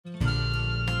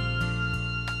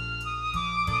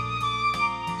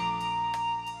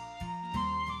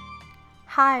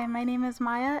Hi, my name is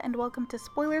Maya, and welcome to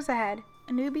Spoilers Ahead,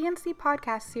 a new BNC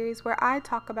podcast series where I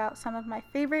talk about some of my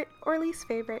favorite or least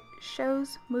favorite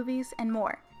shows, movies, and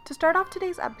more. To start off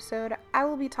today's episode, I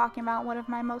will be talking about one of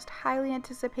my most highly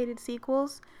anticipated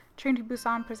sequels, Train to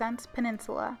Busan Presents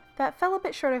Peninsula, that fell a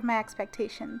bit short of my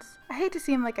expectations. I hate to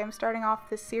seem like I'm starting off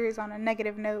this series on a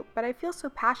negative note, but I feel so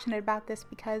passionate about this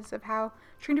because of how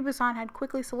Train to Busan had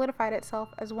quickly solidified itself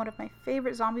as one of my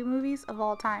favorite zombie movies of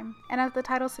all time. And as the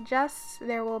title suggests,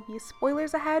 there will be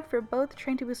spoilers ahead for both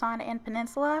Train to Busan and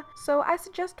Peninsula, so I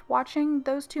suggest watching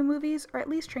those two movies, or at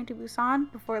least Train to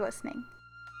Busan, before listening.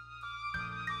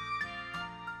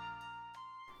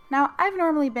 Now, I've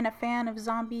normally been a fan of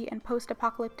zombie and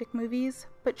post-apocalyptic movies,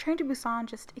 but Train to Busan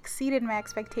just exceeded my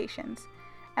expectations,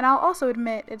 and I'll also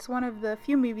admit it's one of the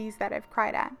few movies that I've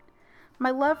cried at. My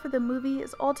love for the movie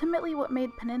is ultimately what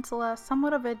made Peninsula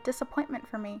somewhat of a disappointment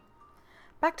for me.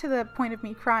 Back to the point of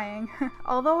me crying,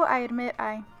 although I admit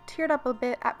I teared up a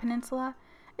bit at Peninsula,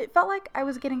 it felt like I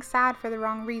was getting sad for the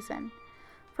wrong reason.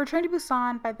 For Train to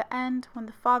Busan, by the end, when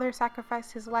the father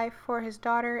sacrificed his life for his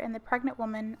daughter and the pregnant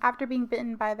woman after being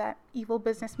bitten by that evil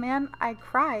businessman, I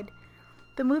cried.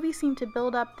 The movie seemed to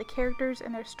build up the characters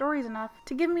and their stories enough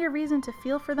to give me a reason to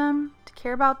feel for them, to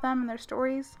care about them and their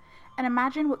stories, and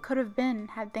imagine what could have been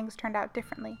had things turned out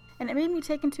differently. And it made me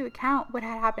take into account what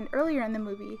had happened earlier in the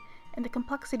movie and the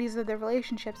complexities of the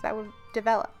relationships that were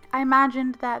developed. I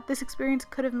imagined that this experience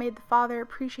could have made the father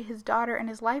appreciate his daughter and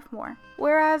his life more,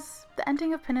 whereas the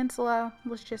ending of Peninsula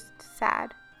was just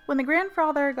sad. When the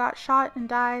grandfather got shot and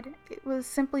died, it was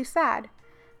simply sad.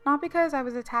 Not because I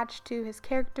was attached to his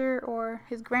character or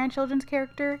his grandchildren's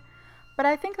character, but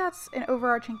I think that's an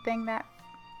overarching thing that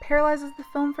paralyzes the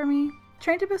film for me.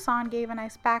 Train to Busan gave a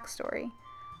nice backstory,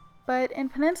 but in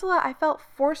Peninsula I felt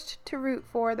forced to root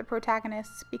for the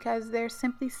protagonists because they're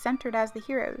simply centered as the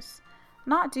heroes,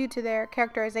 not due to their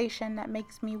characterization that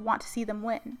makes me want to see them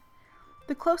win.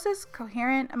 The closest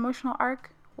coherent emotional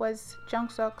arc was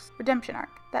Jung-suk's redemption arc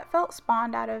that felt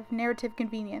spawned out of narrative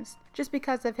convenience just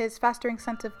because of his festering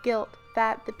sense of guilt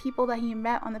that the people that he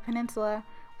met on the peninsula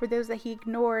were those that he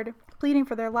ignored, pleading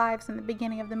for their lives in the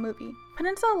beginning of the movie.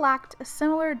 Peninsula lacked a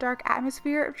similar dark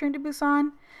atmosphere of Train to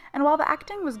Busan, and while the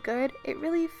acting was good, it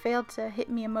really failed to hit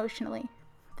me emotionally.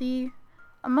 The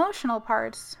emotional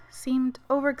parts seemed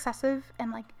over-excessive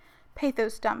and like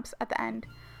pathos dumps at the end,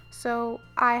 so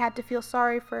I had to feel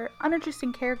sorry for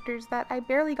uninteresting characters that I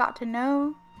barely got to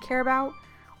know, care about,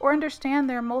 or understand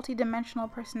their multi-dimensional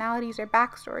personalities or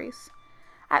backstories.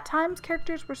 At times,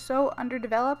 characters were so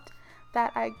underdeveloped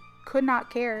that I could not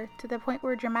care, to the point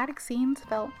where dramatic scenes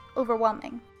felt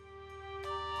overwhelming.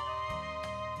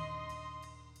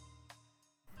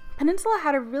 Peninsula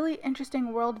had a really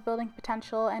interesting world-building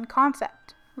potential and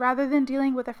concept. Rather than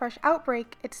dealing with a fresh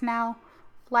outbreak, it's now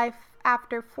life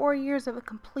after 4 years of a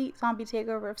complete zombie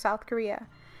takeover of South Korea.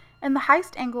 And the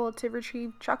heist angle to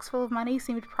retrieve trucks full of money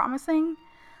seemed promising,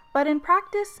 but in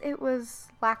practice it was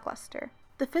lackluster.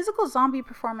 The physical zombie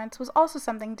performance was also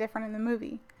something different in the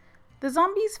movie. The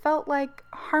zombies felt like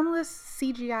harmless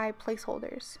CGI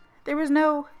placeholders. There was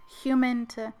no human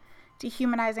to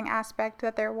dehumanizing aspect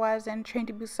that there was in Train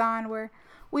to Busan, where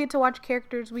we had to watch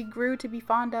characters we grew to be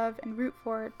fond of and root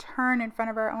for turn in front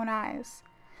of our own eyes.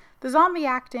 The zombie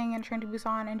acting in Train to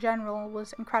Busan in general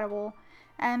was incredible,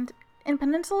 and in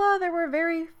Peninsula there were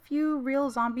very few real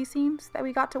zombie scenes that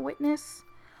we got to witness,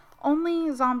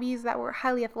 only zombies that were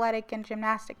highly athletic and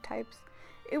gymnastic types.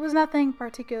 It was nothing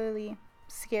particularly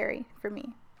scary for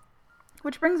me.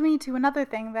 Which brings me to another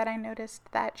thing that I noticed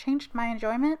that changed my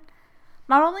enjoyment.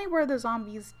 Not only were the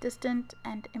zombies distant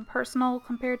and impersonal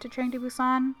compared to Train to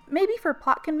Busan, maybe for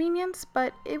plot convenience,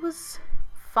 but it was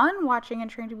fun watching in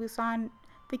Train to Busan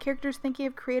the characters thinking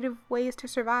of creative ways to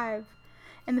survive.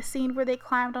 In the scene where they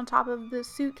climbed on top of the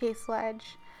suitcase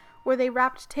ledge, where they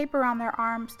wrapped tape around their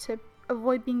arms to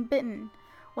avoid being bitten,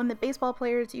 when the baseball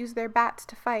players used their bats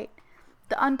to fight,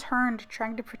 the unturned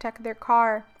trying to protect their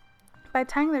car by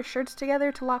tying their shirts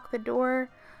together to lock the door,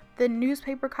 the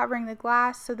newspaper covering the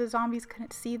glass so the zombies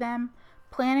couldn't see them,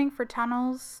 planning for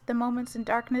tunnels, the moments in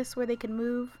darkness where they could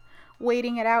move,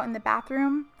 waiting it out in the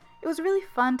bathroom. It was really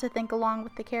fun to think along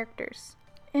with the characters.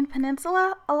 In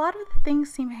Peninsula, a lot of the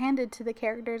things seem handed to the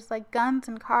characters like guns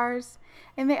and cars,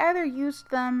 and they either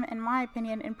used them, in my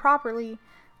opinion, improperly,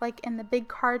 like in the big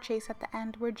car chase at the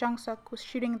end where Jung-suk was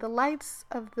shooting the lights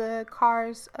of the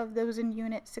cars of those in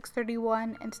Unit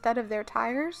 631 instead of their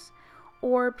tires,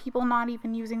 or people not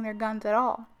even using their guns at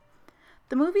all.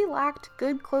 The movie lacked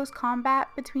good close combat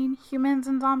between humans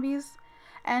and zombies,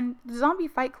 and the zombie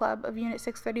fight club of Unit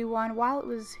 631, while it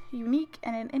was unique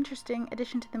and an interesting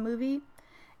addition to the movie,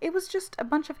 It was just a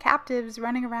bunch of captives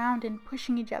running around and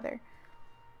pushing each other.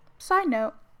 Side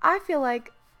note, I feel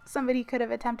like somebody could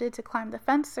have attempted to climb the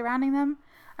fence surrounding them.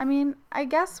 I mean, I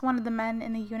guess one of the men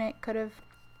in the unit could have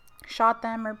shot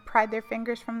them or pried their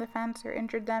fingers from the fence or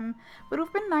injured them. Would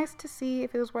have been nice to see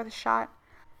if it was worth a shot.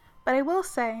 But I will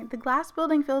say, the glass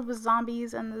building filled with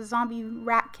zombies and the zombie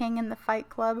rat king in the fight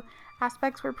club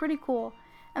aspects were pretty cool,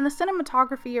 and the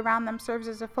cinematography around them serves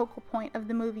as a focal point of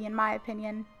the movie in my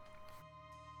opinion.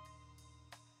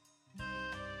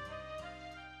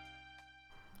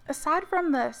 Aside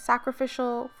from the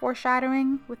sacrificial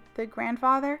foreshadowing with the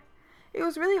grandfather, it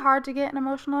was really hard to get an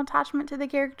emotional attachment to the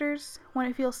characters when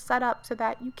it feels set up so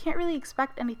that you can't really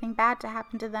expect anything bad to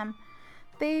happen to them.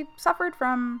 They suffered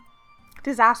from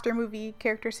disaster movie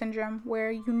character syndrome,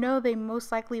 where you know they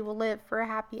most likely will live for a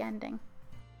happy ending.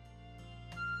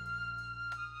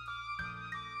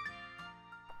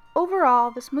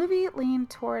 Overall, this movie leaned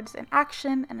towards an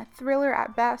action and a thriller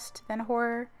at best than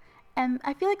horror, and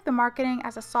I feel like the marketing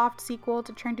as a soft sequel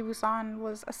to Train to Busan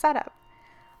was a setup.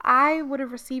 I would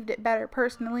have received it better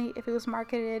personally if it was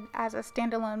marketed as a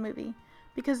standalone movie,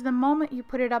 because the moment you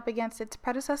put it up against its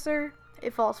predecessor,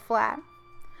 it falls flat.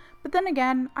 But then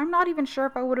again, I'm not even sure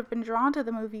if I would have been drawn to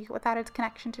the movie without its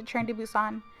connection to Train to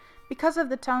Busan, because of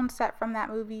the tone set from that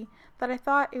movie, that I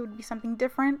thought it would be something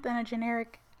different than a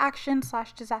generic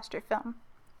action/disaster film.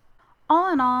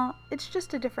 All in all, it's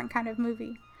just a different kind of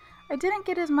movie. I didn't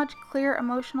get as much clear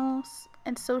emotional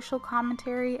and social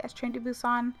commentary as Train to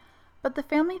Busan, but the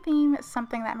family theme is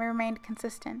something that remained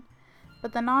consistent.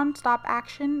 But the non-stop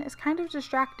action is kind of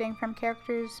distracting from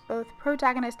characters' both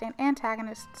protagonist and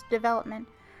antagonist's development,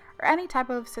 or any type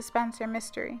of suspense or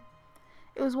mystery.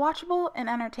 It was watchable and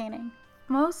entertaining.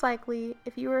 Most likely,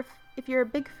 if you're a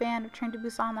big fan of Train to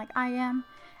Busan like I am,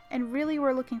 and really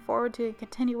were looking forward to a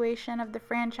continuation of the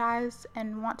franchise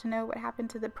and want to know what happened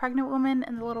to the pregnant woman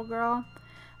and the little girl,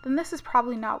 then this is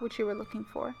probably not what you were looking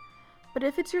for. But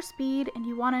if it's your speed and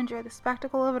you want to enjoy the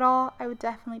spectacle of it all, I would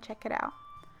definitely check it out.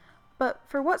 But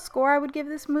for what score I would give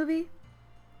this movie,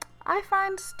 I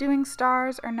find doing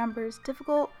stars or numbers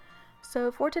difficult.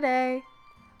 So for today,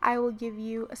 I will give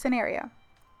you a scenario.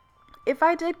 If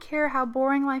I did care how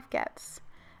boring life gets,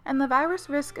 and the virus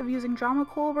risk of using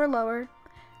Dramacool were lower,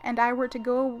 and I were to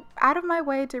go out of my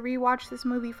way to rewatch this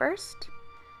movie first,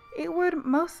 it would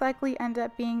most likely end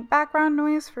up being background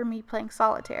noise for me playing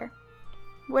solitaire.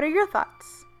 What are your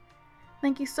thoughts?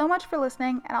 Thank you so much for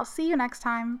listening, and I'll see you next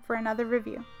time for another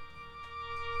review.